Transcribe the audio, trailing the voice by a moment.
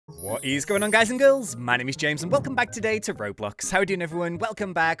What is going on, guys and girls? My name is James and welcome back today to Roblox. How are you doing, everyone?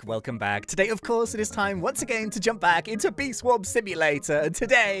 Welcome back, welcome back. Today, of course, it is time once again to jump back into Bee Swarm Simulator. And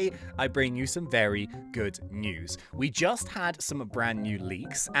today, I bring you some very good news. We just had some brand new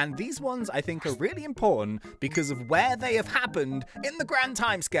leaks, and these ones I think are really important because of where they have happened in the grand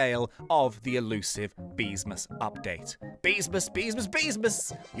timescale of the elusive Beesmas update. Beesmas, Beesmas,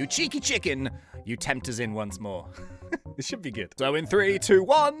 Beesmas! You cheeky chicken! You tempt us in once more. This should be good. So in 3, 2,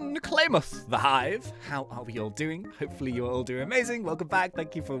 1, claimeth the hive. How are we all doing? Hopefully you're all doing amazing. Welcome back.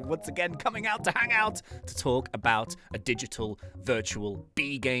 Thank you for once again coming out to hang out to talk about a digital virtual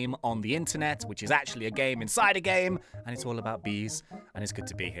bee game on the internet, which is actually a game inside a game, and it's all about bees, and it's good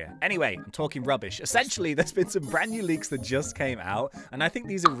to be here. Anyway, I'm talking rubbish. Essentially, there's been some brand new leaks that just came out, and I think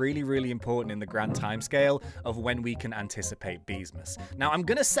these are really, really important in the grand timescale of when we can anticipate Beesmas. Now, I'm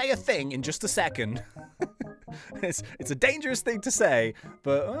gonna say a thing in just a second. It's a dangerous thing to say,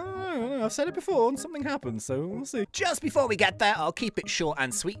 but I've said it before and something happened, so we'll see. Just before we get there, I'll keep it short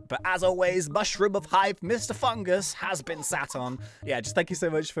and sweet, but as always, Mushroom of Hive, Mr. Fungus, has been sat on. Yeah, just thank you so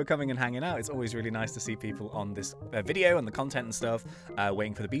much for coming and hanging out. It's always really nice to see people on this video and the content and stuff,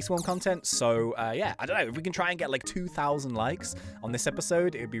 waiting for the Bee Swarm content. So, yeah, I don't know, if we can try and get like 2,000 likes on this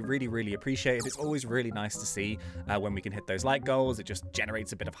episode, it would be really, really appreciated. It's always really nice to see when we can hit those like goals. It just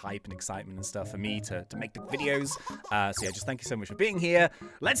generates a bit of hype and excitement and stuff for me to make the videos. So yeah, just thank you so much for being here.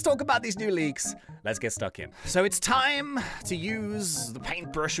 Let's talk about these new leaks. Let's get stuck in. So it's time to use the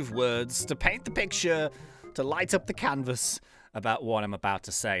paintbrush of words to paint the picture, to light up the canvas about what I'm about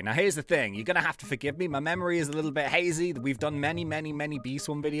to say. Now, here's the thing. You're going to have to forgive me. My memory is a little bit hazy. We've done many, many, many Bee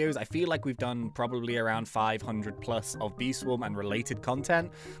Swarm videos. I feel like we've done probably around 500 plus of Bee Swarm and related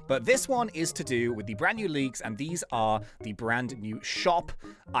content. But this one is to do with the brand new leaks, and these are the brand new shop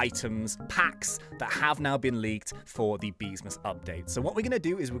items, packs that have now been leaked for the Beesmas update. So what we're going to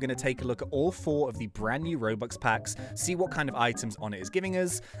do is we're going to take a look at all 4 of the brand new Robux packs, see what kind of items on it is giving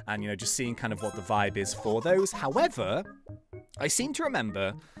us, and, you know, just seeing kind of what the vibe is for those. However, I seem to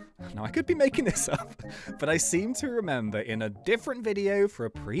remember, now I could be making this up, but I seem to remember in a different video for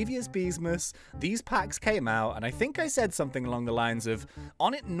a previous Beesmas, these packs came out, and I think I said something along the lines of,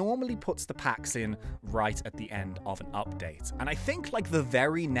 Onnit normally puts the packs in right at the end of an update. And I think like the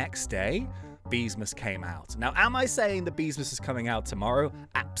very next day, Beesmas came out. Now, am I saying that Beesmas is coming out tomorrow?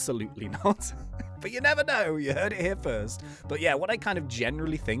 Absolutely not. But you never know. You heard it here first. But yeah, what I kind of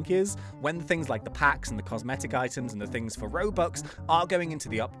generally think is when things like the packs and the cosmetic items and the things for Robux are going into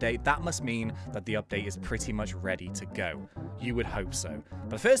the update, that must mean that the update is pretty much ready to go. You would hope so.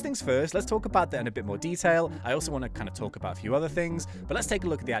 But first things first, let's talk about that in a bit more detail. I also want to kind of talk about a few other things, but let's take a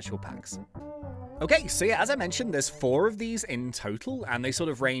look at the actual packs. Okay, so yeah, as I mentioned, there's 4 of these in total, and they sort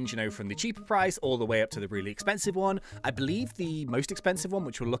of range, you know, from the cheaper price all the way up to the really expensive one. I believe the most expensive one,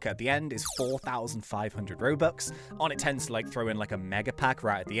 which we'll look at the end, is 4,500 Robux. Onnit tends to like throw in like a mega pack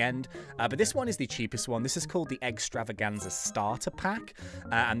right at the end, but this one is the cheapest one. This is called the Extravaganza Starter Pack,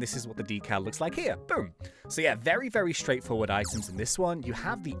 and this is what the decal looks like here. Boom. So yeah, very, very straightforward items in this one. You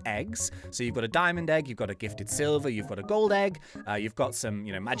have the eggs, so you've got a diamond egg, you've got a gifted silver, you've got a gold egg, you've got some,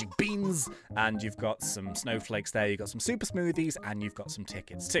 you know, magic beans, and you've got some snowflakes there, you've got some super smoothies, and you've got some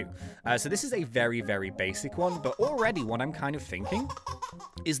tickets too. So this is a very, very basic one, but already what I'm kind of thinking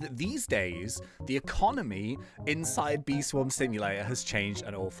is that these days, the economy inside Bee Swarm Simulator has changed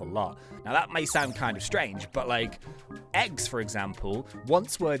an awful lot. Now that may sound kind of strange, but like eggs, for example,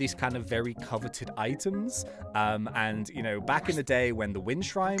 once were these kind of very coveted items, and, you know, back in the day when the Wind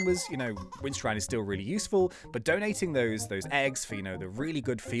Shrine was, you know, Wind Shrine is still really useful, but donating those eggs for, you know, the really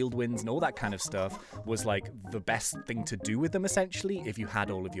good field winds and all that kind of stuff was like the best thing to do with them, essentially, if you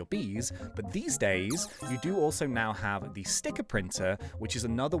had all of your bees. But these days, you do also now have the sticker printer, which is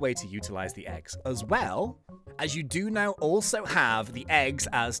another way to utilize the eggs, as well as you do now also have the eggs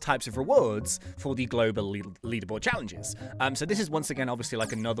as types of rewards for the global leaderboard challenges. So this is once again obviously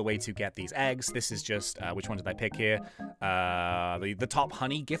like another way to get these eggs. This is just, which one did I pick here? The top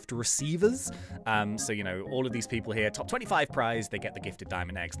honey gift receivers. So, you know, all of these people here, top 25 prize, they get the gifted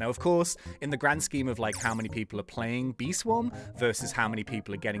diamond eggs. Now, of course, in the grand scheme of like how many people are playing Bee Swarm versus how many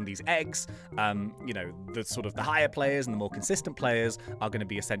people are getting these eggs, you know, the sort of the higher players and the more consistent players are going to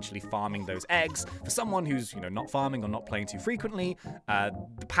be essentially farming those eggs. For someone who's, you know, not farming or not playing too frequently,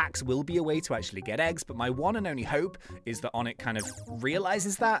 the packs will be a way to actually get eggs, but my one and only hope is that Onnit kind of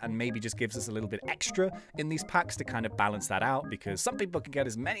realizes that and maybe just gives us a little bit extra in these packs to kind of balance that out, because some people can get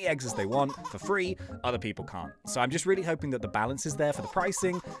as many eggs as they want for free, other people can't. So I'm just really hoping that the balance is there for the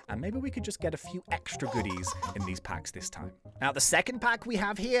pricing, and maybe we could just get a few extra goodies in these packs this time. Now, the second pack we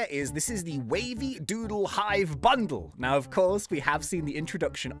have here is, this is the Wavy Doodle Hive Bundle. Now, of course, we have seen the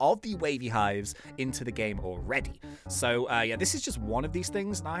introduction of the wavy hives into the game already. So yeah, this is just one of these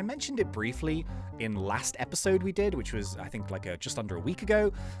things. Now, I mentioned it briefly in last episode we did, which was, I think, like just under a week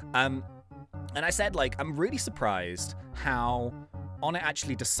ago. And I said, like, I'm really surprised how On It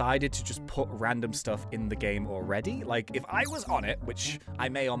actually decided to just put random stuff in the game already. Like, if I was on it, which I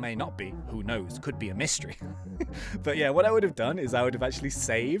may or may not be, who knows, could be a mystery. But yeah, what I would have done is I would have actually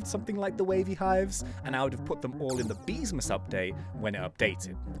saved something like the wavy hives, and I would have put them all in the Beesmas update when it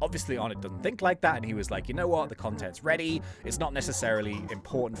updated. Obviously, On It doesn't think like that, and he was like, you know what, the content's ready. It's not necessarily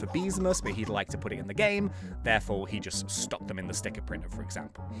important for Beesmas, but he'd like to put it in the game. Therefore, he just stuck them in the sticker printer, for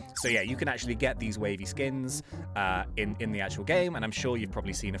example. So yeah, you can actually get these wavy skins in the actual game, and I'm sure you've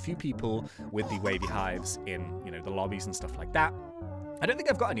probably seen a few people with the wavy hives in, you know, the lobbies and stuff like that. I don't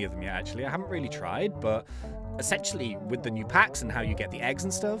think I've got any of them yet, actually. I haven't really tried, but essentially with the new packs and how you get the eggs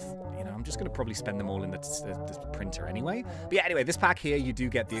and stuff, you know, I'm just going to probably spend them all in the printer anyway. But yeah, anyway, this pack here, you do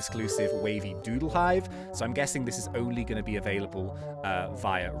get the exclusive wavy doodle hive. So I'm guessing this is only going to be available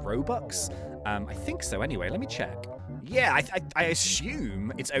via Robux. I think so anyway. Let me check. Yeah, I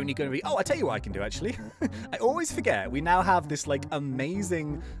assume it's only going to be... Oh, I tell you what I can do, actually. I always forget. We now have this, like,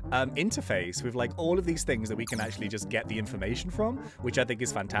 amazing interface with, like, all of these things that we can actually just get the information from, which I think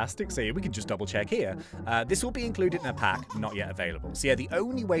is fantastic. So yeah, we can just double check here. This will be included in a pack, not yet available. So yeah, the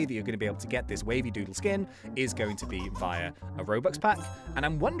only way that you're going to be able to get this wavy doodle skin is going to be via a Robux pack. And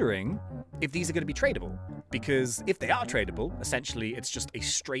I'm wondering if these are going to be tradable. Because if they are tradable, essentially it's just a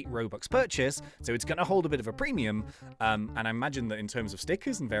straight Robux purchase, so it's going to hold a bit of a premium. And I imagine that in terms of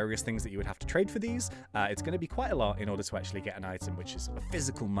stickers and various things that you would have to trade for these, it's going to be quite a lot in order to actually get an item which is a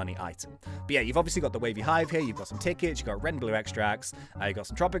physical money item. But yeah, you've obviously got the wavy hive here, you've got some tickets, you've got red and blue extracts, you've got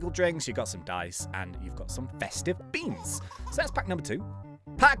some tropical drinks, you've got some dice, and you've got some festive beans. So that's pack number 2.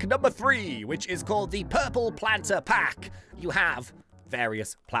 Pack number 3, which is called the Purple Planter Pack. You have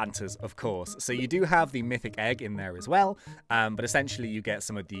various planters, of course. So you do have the mythic egg in there as well, but essentially you get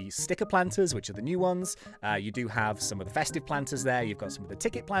some of the sticker planters, which are the new ones. You do have some of the festive planters there. You've got some of the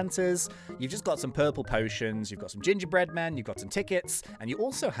ticket planters. You've just got some purple potions. You've got some gingerbread men. You've got some tickets. And you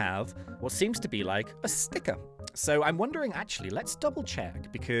also have what seems to be like a sticker. So I'm wondering, actually, let's double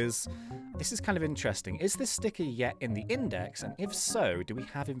check, because this is kind of interesting. Is this sticker yet in the index? And if so, do we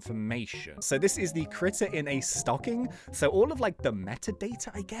have information? So this is the critter in a stocking. So all of like the metadata,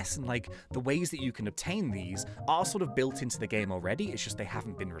 I guess, and like the ways that you can obtain these are sort of built into the game already. It's just they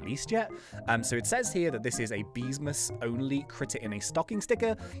haven't been released yet. So it says here that this is a Beesmas only critter in a stocking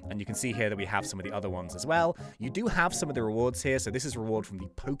sticker. And you can see here that we have some of the other ones as well. You do have some of the rewards here. So this is reward from the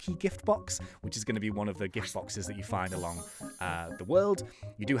Pokey gift box, which is going to be one of the gift boxes that you find along the world.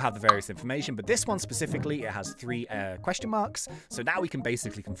 You do have the various information, but this one specifically, it has 3 question marks. So now we can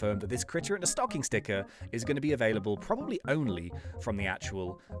basically confirm that this critter in a stocking sticker is going to be available probably only from the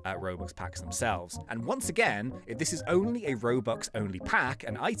actual Robux packs themselves. And once again, if this is only a Robux only pack,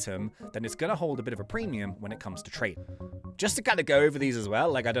 an item, then it's going to hold a bit of a premium when it comes to trade. Just to kind of go over these as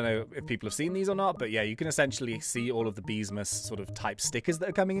well, like I don't know if people have seen these or not, but yeah, you can essentially see all of the Beesmas sort of type stickers that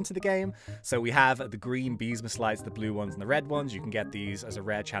are coming into the game. So we have the green Beesmas lights, the blue ones and the red ones. You can get these as a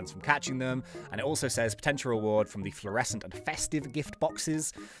rare chance from catching them. And it also says potential reward from the fluorescent and festive gift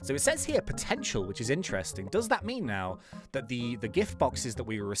boxes. So it says here potential, which is interesting. Does that mean now that the gift boxes that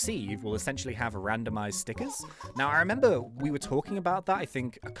we receive will essentially have randomized stickers? Now, I remember we were talking about that, I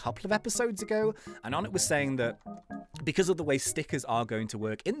think, a couple of episodes ago, and On It was saying that because of the way stickers are going to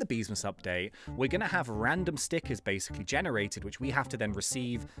work in the Beesmas update, we're going to have random stickers basically generated, which we have to then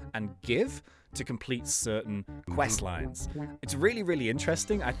receive and give to complete certain quest lines. It's really, really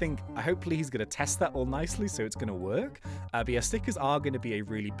interesting. I think, hopefully he's going to test that all nicely so it's going to work. But yeah, stickers are going to be a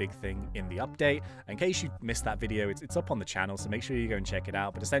really big thing in the update. In case you missed that video, it's up on the channel, so make sure you go and check it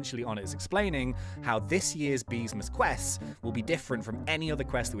out. But essentially On It is explaining how this year's Beesmas quests will be different from any other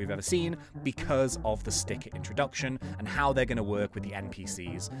quest that we've ever seen because of the sticker introduction and how they're going to work with the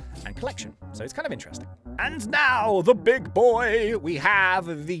NPCs and collection. So it's kind of interesting. And now, the big boy, we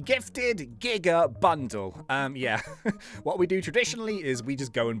have the Gifted Giga Bundle. Yeah, what we do traditionally is we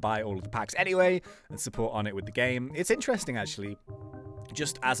just go and buy all of the packs anyway and support On It with the game. It's interesting, actually,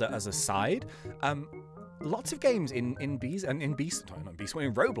 just as a side. Lots of games in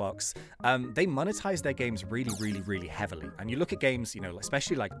Roblox, they monetize their games really, really, really heavily. And you look at games, you know,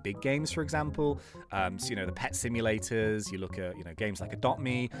 especially like big games, for example, so, you know, the pet simulators, you look at, you know, games like Adopt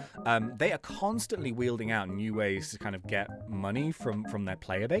Me, they are constantly wielding out new ways to kind of get money from their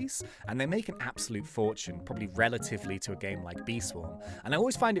player base, and they make an absolute fortune, probably relatively to a game like Beeswarm. And I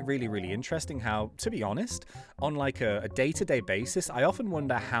always find it really, really interesting how, to be honest, on like a day-to-day basis, I often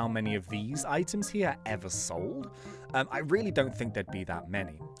wonder how many of these items here are ever sold. I really don't think there'd be that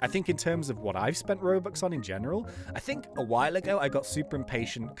many. I think in terms of what I've spent Robux on in general, I think a while ago I got super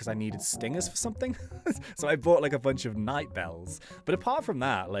impatient because I needed stingers for something. So I bought like a bunch of night bells. But apart from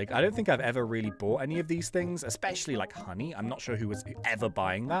that, like, I don't think I've ever really bought any of these things, especially like honey. I'm not sure who was ever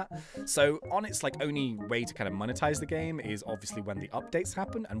buying that. So on its like only way to kind of monetize the game is obviously when the updates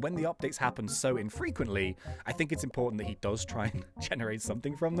happen. And when the updates happen so infrequently, I think it's important that he does try and generate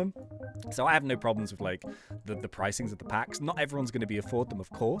something from them. So I have no problems with like the pricings of the packs. Not everyone's going to be afford them, of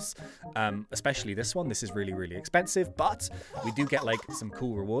course. Especially this one. This is really, really expensive, but we do get like some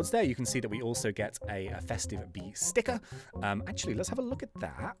cool rewards there. You can see that we also get a festive bee sticker. Actually, let's have a look at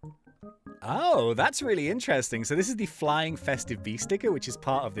that. Oh, that's really interesting. So this is the flying festive bee sticker, which is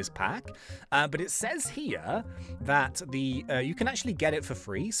part of this pack. But it says here that you can actually get it for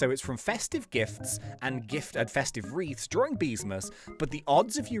free. So it's from festive gifts and festive wreaths during Beesmas, but the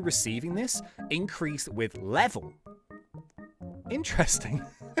odds of you receiving this increase with level. Interesting.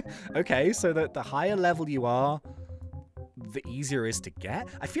 Okay, so that the higher level you are, the easier it is to get.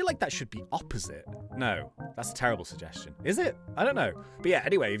 I feel like that should be opposite. No, that's a terrible suggestion. Is it? I don't know. But yeah,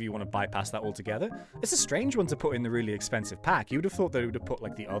 anyway, if you want to bypass that altogether, it's a strange one to put in the really expensive pack. You would have thought they would have put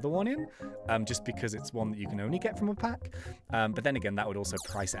like the other one in, just because it's one that you can only get from a pack. But then again, that would also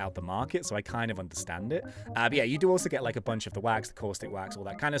price out the market, so I kind of understand it. But yeah, you do also get like a bunch of the wax, the caustic wax, all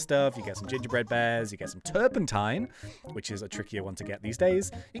that kind of stuff. You get some gingerbread bears, you get some turpentine, which is a trickier one to get these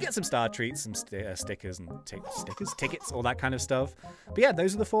days. You get some star treats, some stickers and tickets, all that kind of stuff. But yeah,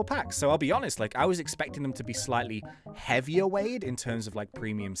 those are the 4 packs. So I'll be honest, like I was expecting them to be slightly heavier weight in terms of like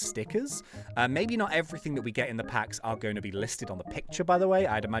premium stickers. Maybe not everything that we get in the packs are going to be listed on the picture, by the way.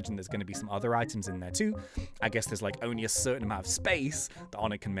 I'd imagine there's going to be some other items in there too. I guess there's like only a certain amount of space that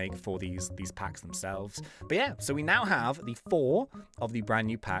Honor can make for these packs themselves. But yeah, so we now have the 4 of the brand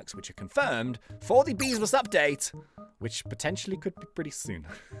new packs, which are confirmed for the Beesmas update, which potentially could be pretty soon.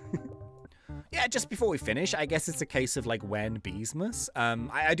 Yeah, just before we finish, I guess it's a case of like when Beesmas.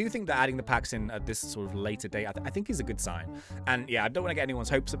 I do think that adding the packs in at this sort of later date, I think is a good sign. And yeah, I don't want to get anyone's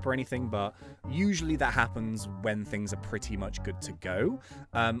hopes up or anything, but usually that happens when things are pretty much good to go.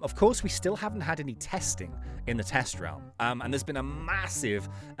 Of course, we still haven't had any testing in the test realm. And there's been a massive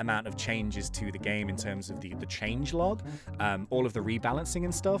amount of changes to the game in terms of the change log, all of the rebalancing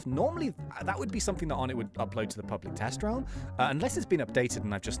and stuff. Normally, that would be something that Onnit would upload to the public test realm, unless it's been updated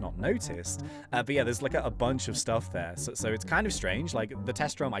and I've just not noticed. But yeah, there's like a bunch of stuff there. So it's kind of strange. Like the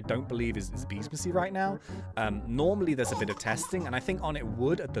test realm, I don't believe is Beesmasy right now. Normally there's a bit of testing, and I think Onnit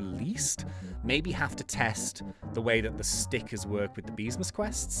would at the least maybe have to test the way that the stickers work with the Beesmas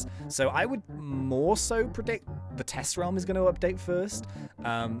quests. So I would more so predict the test realm is going to update first.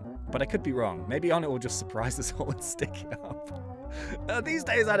 But I could be wrong. Maybe Onnit will just surprise us all and stick it up. These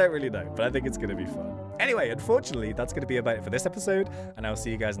days, I don't really know, but I think it's going to be fun. Anyway, unfortunately, that's going to be about it for this episode, and I'll see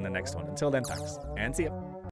you guys in the next one. Until then, thanks, and see ya.